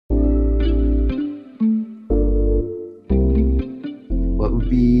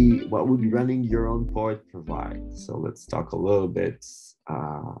would running your own poet provide? So let's talk a little bit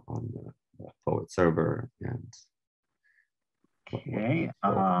on the poet server and okay.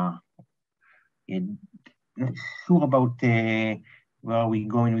 Not sure about where are we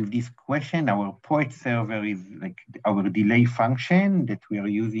going with this question. Our poet server is like our delay function that we are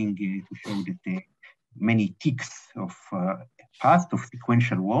using to show that many ticks of past of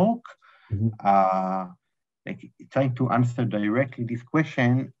sequential work. Like trying to answer directly this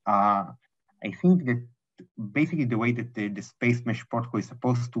question, I think that basically the way that the space mesh protocol is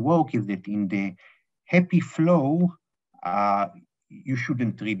supposed to work is that in the happy flow, you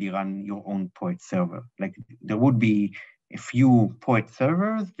shouldn't really run your own poet server. Like there would be a few poet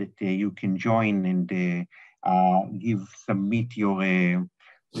servers that you can join and submit your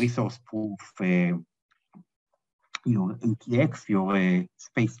resource proof, your ATX, your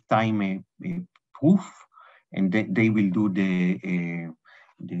space-time proof, and they will do the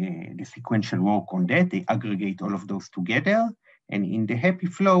sequential work on that. They aggregate all of those together, and in the happy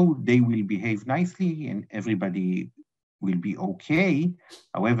flow, they will behave nicely, and everybody will be okay.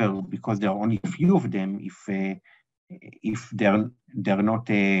 However, because there are only a few of them, if they're not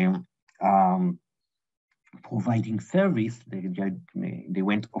providing service, they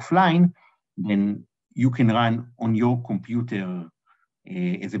went offline, then you can run on your computer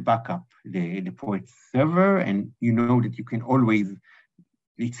as a backup the poet server, and you know that you can always.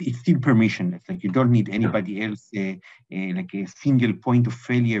 It's still permissionless. Like you don't need anybody else, like a single point of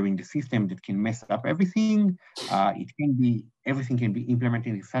failure in the system that can mess up everything. Everything can be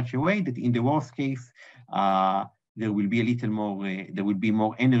implemented in such a way that in the worst case, there will be a little more, there will be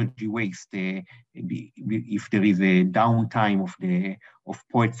more energy waste if there is a downtime of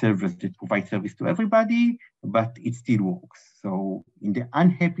poet servers that provide service to everybody, but it still works. So in the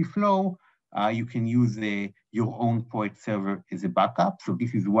unhappy flow, you can use your own poet server as a backup. So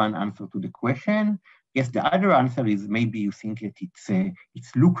this is one answer to the question. Yes, the other answer is maybe you think that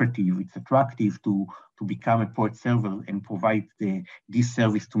it's lucrative, it's attractive to become a poet server and provide this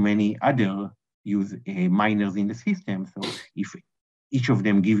service to many other miners in the system. So if each of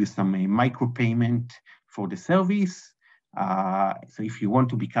them give you some micropayment for the service, so if you want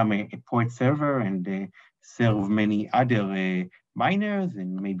to become a poet server and serve many other miners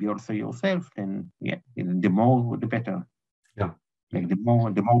and maybe also yourself, then yeah, the more the better. Yeah. Like the more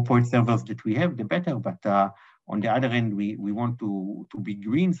poet servers that we have, the better. But on the other end, we want to be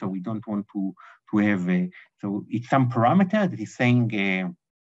green, so we don't want to have so it's some parameter that is saying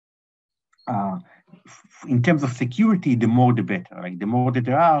in terms of security, the more the better. Like the more that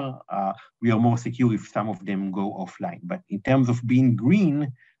there are, we are more secure if some of them go offline. But in terms of being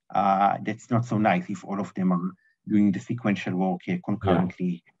green, that's not so nice if all of them are doing the sequential work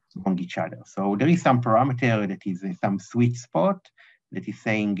concurrently among each other. So there is some parameter that is some sweet spot that is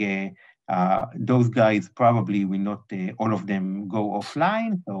saying those guys probably will not all of them go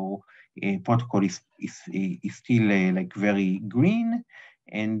offline. So protocol is still like very green.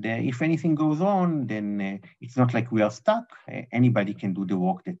 And if anything goes on, then it's not like we are stuck. Anybody can do the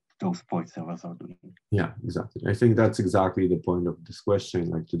work that those poet servers are doing. Yeah, exactly. I think that's exactly the point of this question,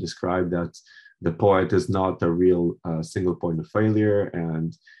 like to describe that the poet is not a real single point of failure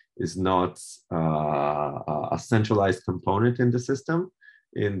and is not a centralized component in the system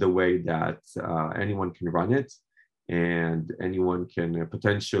in the way that anyone can run it and anyone can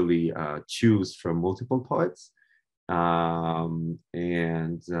potentially choose from multiple poets. So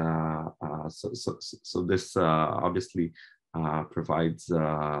this obviously provides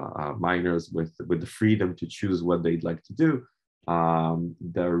miners with the freedom to choose what they'd like to do.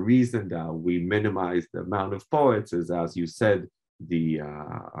 The reason that we minimize the amount of poets is, as you said, the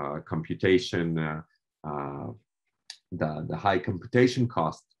computation, the high computation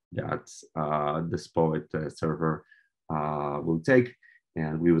cost that this poet server will take.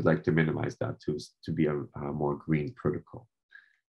 And we would like to minimize that to be a more green protocol.